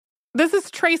This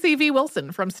is Tracy V.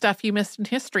 Wilson from Stuff You Missed in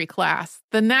History class.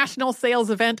 The national sales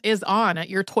event is on at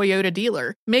your Toyota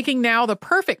dealer, making now the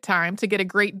perfect time to get a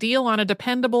great deal on a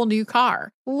dependable new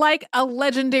car. Like a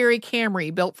legendary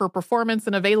Camry built for performance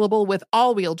and available with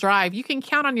all-wheel drive, you can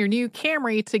count on your new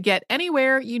Camry to get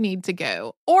anywhere you need to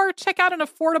go. Or check out an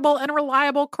affordable and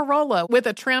reliable Corolla with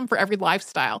a trim for every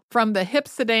lifestyle. From the hip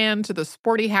sedan to the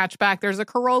sporty hatchback, there's a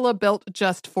Corolla built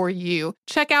just for you.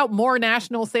 Check out more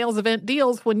national sales event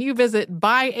deals when you visit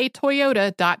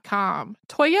buyatoyota.com.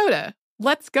 Toyota,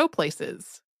 let's go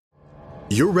places.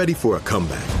 You're ready for a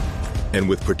comeback. And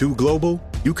with Purdue Global,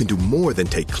 you can do more than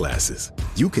take classes.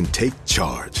 You can take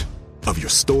charge of your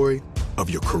story, of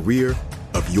your career,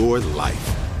 of your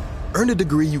life. Earn a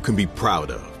degree you can be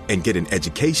proud of and get an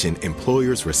education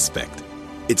employers respect.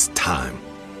 It's time,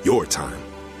 your time,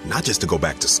 not just to go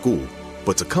back to school,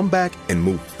 but to come back and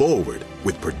move forward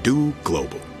with Purdue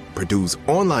Global, Purdue's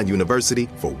online university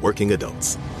for working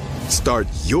adults. Start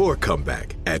your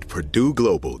comeback at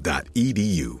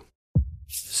purdueglobal.edu.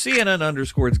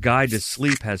 CNN_'s Guide to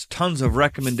Sleep has tons of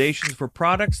recommendations for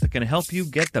products that can help you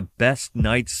get the best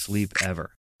night's sleep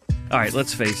ever. All right,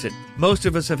 let's face it, most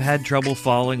of us have had trouble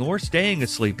falling or staying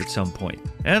asleep at some point,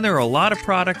 and there are a lot of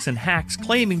products and hacks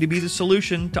claiming to be the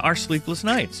solution to our sleepless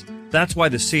nights. That's why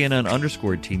the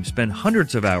CNN_ team spend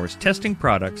hundreds of hours testing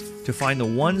products to find the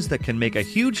ones that can make a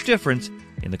huge difference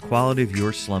in the quality of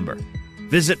your slumber.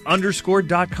 Visit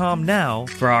underscore.com now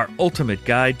for our ultimate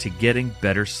guide to getting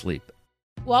better sleep.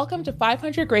 Welcome to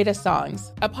 500 Greatest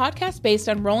Songs, a podcast based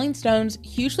on Rolling Stone's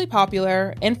hugely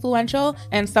popular, influential,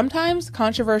 and sometimes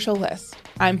controversial list.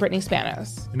 I'm Brittany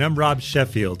Spanos. And I'm Rob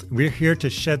Sheffield. We're here to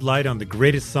shed light on the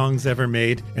greatest songs ever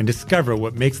made and discover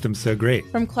what makes them so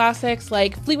great. From classics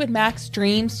like Fleetwood Mac's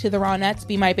Dreams to the Ronettes'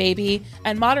 Be My Baby,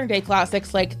 and modern-day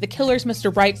classics like The Killer's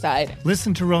Mr. Brightside.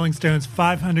 Listen to Rolling Stone's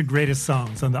 500 Greatest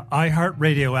Songs on the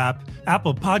iHeartRadio app,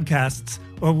 Apple Podcasts,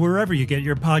 or wherever you get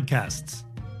your podcasts.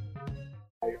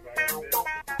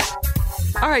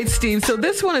 All right, Steve, so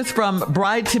this one is from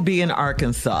Bride-to-Be in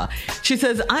Arkansas. She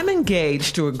says, I'm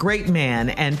engaged to a great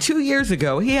man, and 2 years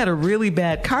ago, he had a really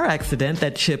bad car accident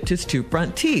that chipped his 2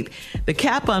 front teeth. The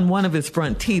cap on one of his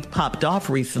front teeth popped off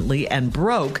recently and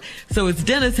broke, so his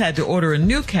dentist had to order a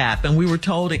new cap, and we were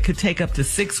told it could take up to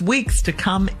 6 weeks to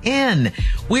come in.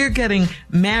 We're getting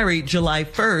married July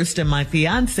 1st, and my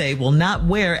fiancé will not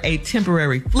wear a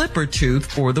temporary flipper tooth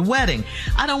for the wedding.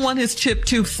 I don't want his chipped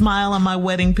tooth smile on my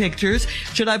wedding pictures.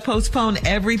 Should I postpone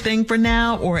everything for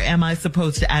now, or am I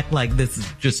supposed to act like this is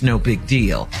just no big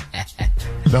deal?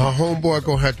 Now, homeboy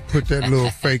gonna have to put that little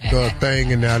fake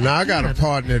thing in there. Now, I got a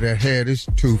partner that had his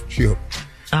tooth chipped.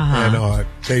 And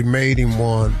they made him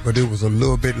one, but it was a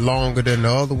little bit longer than the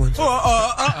other one. Boy,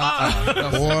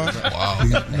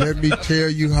 let me tell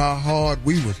you how hard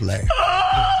we was laughing.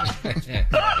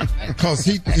 Because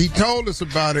he told us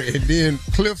about it, and then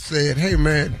Cliff said, hey,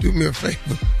 man, do me a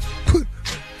favor.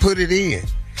 Put it in.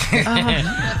 He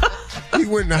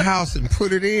went in the house and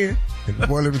put it in. And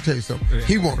boy, let me tell you something.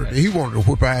 He wanted to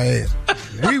whip our ass.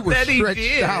 We were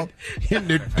stretched out in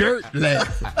the dirt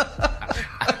laughing.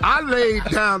 I laid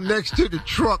down next to the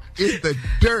truck in the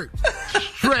dirt,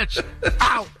 stretched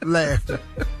out laughing.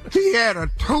 He had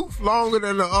a tooth longer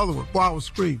than the other one. Boy, I was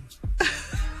screaming.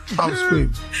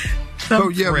 So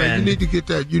yeah, man, you need to get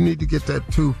that. You need to get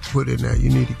that tooth put in there. You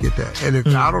need to get that. And if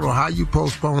I don't know how you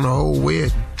postpone a whole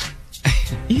wedding.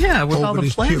 Yeah, with all the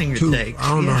planning it takes. I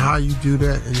don't know how you do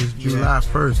that, and it's July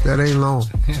 1st. That ain't long.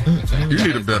 You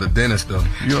need a better dentist, though.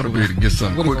 You ought to be able to get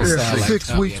something quicker.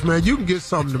 6 weeks, man. You can get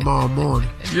something tomorrow morning.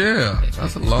 Yeah,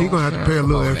 that's a long. You're gonna have to pay a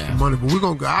little extra money, but we're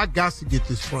gonna go. I got to get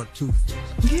this front tooth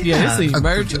fixed. Yeah, this is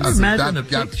emergency. Imagine the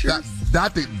pictures.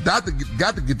 Got to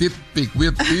get this fixed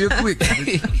real quick.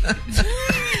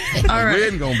 All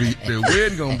right. The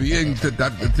wedding gonna be in.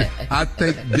 I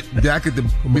think Jack could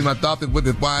be my daughter with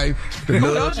his wife. The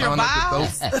love,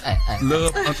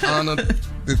 honor,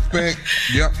 respect.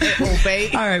 Yep.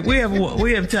 All right,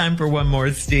 we have time for one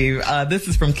more, Steve. This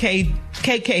is from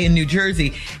KK in New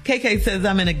Jersey. KK says,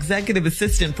 I'm an executive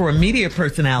assistant for a media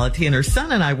personality, and her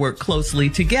son and I work closely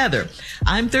together.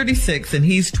 I'm 36 and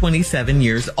he's 27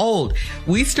 years old.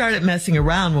 We started messing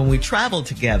around when we traveled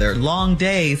together. Long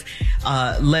days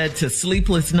led to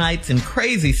sleepless nights and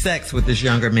crazy sex with this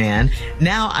younger man.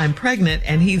 Now I'm pregnant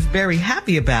and he's very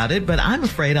happy about it, but I'm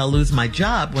afraid I'll lose my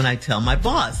job when I tell my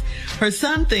boss. Her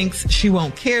son thinks she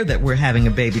won't care that we're having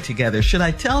a baby together. Should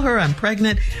I tell her I'm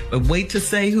pregnant, but wait to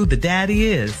say who the daddy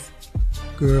is?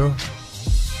 Girl.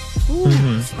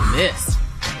 Miss.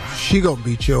 She gonna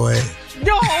beat your ass.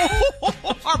 No!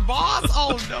 Our boss?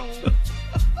 Oh, no.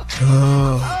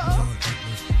 Oh,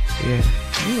 yeah.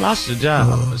 You lost your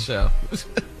job, Michelle.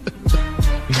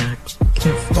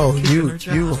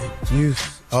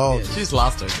 She's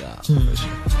lost her job.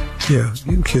 Yeah,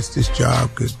 you can kiss this job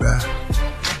goodbye.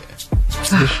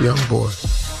 This young boy.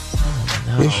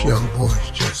 This young boy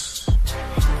is just...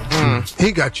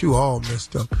 He got you all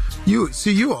messed up. You're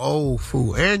an old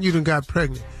fool, and you done got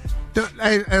pregnant.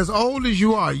 As old as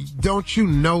you are, don't you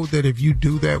know that if you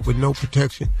do that with no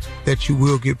protection, that you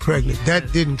will get pregnant?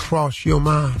 That didn't cross your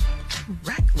mind.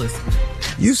 Reckless.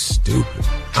 You stupid.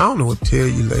 I don't know what to tell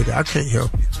you, lady. I can't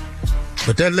help you.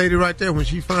 But that lady right there, when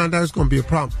she find out, it's going to be a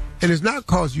problem. And it's not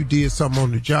because you did something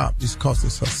on the job. It's because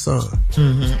it's her son.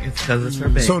 Mm-hmm. It's because it's her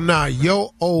baby. So now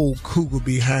your old cougar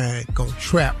behind going to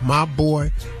trap my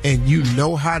boy, and you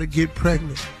know how to get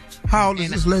pregnant. How old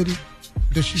is this lady?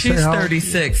 Does she She's say how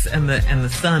 36, and the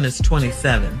son is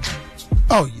 27.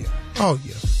 Oh, yeah.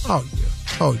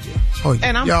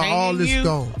 And I'm y'all, paying all this you?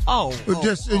 gone.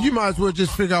 You might as well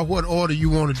just figure out what order you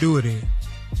want to do it in.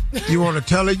 You want to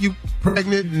tell her you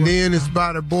pregnant, and then it's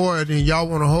about a boy, and then y'all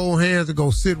want to hold hands and go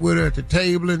sit with her at the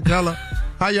table and tell her?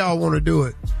 How y'all want to do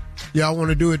it? Y'all want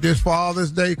to do it this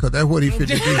Father's Day? Because that's what he fit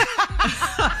to do.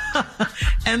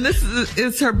 And this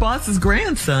is her boss's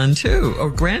grandson, too, or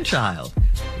grandchild.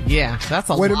 Yeah, that's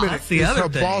a lot. Wait a minute. That's the it's other her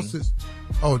thing. boss's.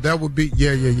 Oh, that would be,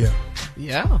 yeah.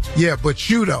 Yeah. Yeah, but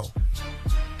you, though.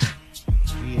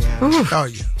 Yeah. Oh,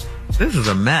 yeah. This is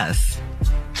a mess.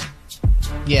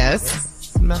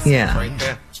 Yes. Messy Yeah. right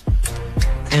there.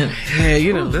 And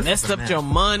You done this messed is a up mess. your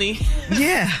money.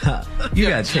 Yeah. You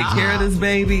got to take care of this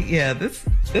baby. Yeah, this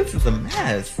is a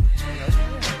mess.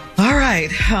 All right.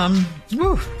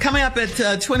 Coming up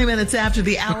at 20 minutes after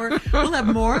the hour, we'll have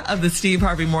more of the Steve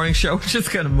Harvey Morning Show. We're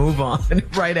just going to move on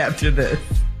right after this.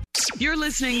 You're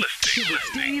listening to the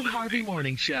Steve Harvey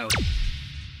Morning Show.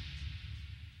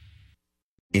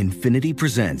 Infiniti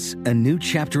presents a new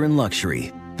chapter in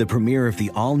luxury, the premiere of the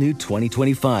all-new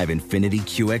 2025 Infiniti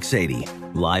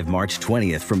QX80, live March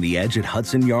 20th from the Edge at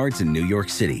Hudson Yards in New York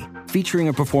City, featuring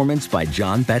a performance by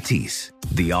John Batiste.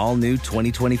 The all-new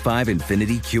 2025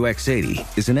 Infiniti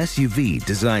QX80 is an SUV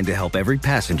designed to help every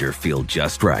passenger feel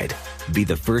just right. Be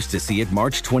the first to see it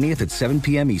March 20th at 7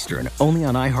 p.m. Eastern, only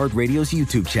on iHeartRadio's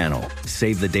YouTube channel.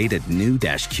 Save the date at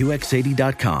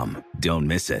new-QX80.com. Don't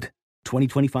miss it.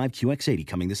 2025 QX80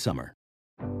 coming this summer.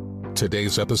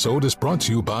 Today's episode is brought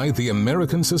to you by the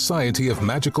American Society of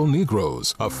Magical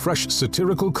Negroes, a fresh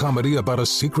satirical comedy about a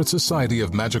secret society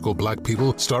of magical black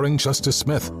people starring Justice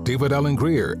Smith, David Allen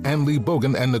Greer, Ann Lee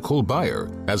Bogan, and Nicole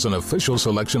Byer. As an official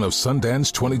selection of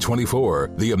Sundance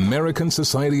 2024, the American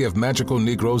Society of Magical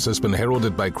Negroes has been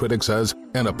heralded by critics as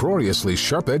an uproariously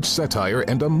sharp-edged satire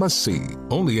and a must-see.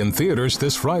 Only in theaters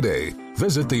this Friday.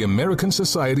 Visit the American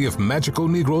Society of Magical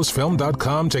Negroes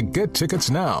Film.com to get tickets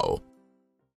now.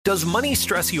 Does money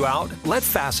stress you out? Let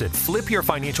Facet flip your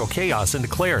financial chaos into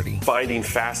clarity. Finding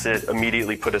Facet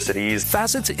immediately put us at ease.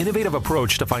 Facet's innovative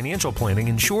approach to financial planning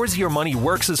ensures your money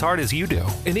works as hard as you do,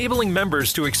 enabling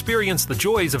members to experience the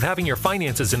joys of having your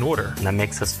finances in order. And that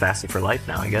makes us Facet for life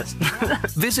now, I guess.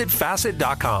 Visit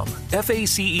Facet.com,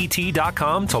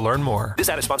 FACET.com to learn more. This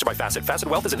ad is sponsored by Facet. Facet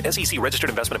Wealth is an SEC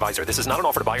registered investment advisor. This is not an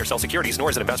offer to buy or sell securities,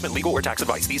 nor is it investment, legal, or tax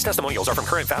advice. These testimonials are from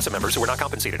current Facet members who are not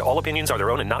compensated. All opinions are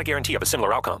their own and not a guarantee of a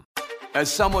similar outcome.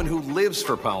 As someone who lives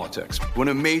for politics, when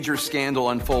a major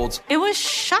scandal unfolds, it was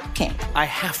shocking. I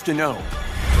have to know,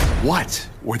 what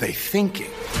were they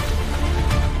thinking?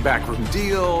 Backroom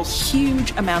deals,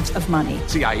 huge amounts of money,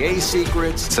 CIA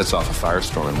secrets, sets off a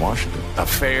firestorm in Washington,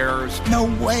 affairs. No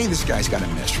way this guy's got a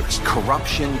mistress.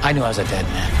 Corruption. I knew I was a dead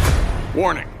man.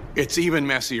 Warning, it's even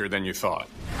messier than you thought.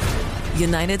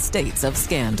 United States of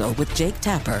Scandal with Jake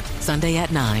Tapper, Sunday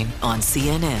at 9 on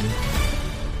CNN.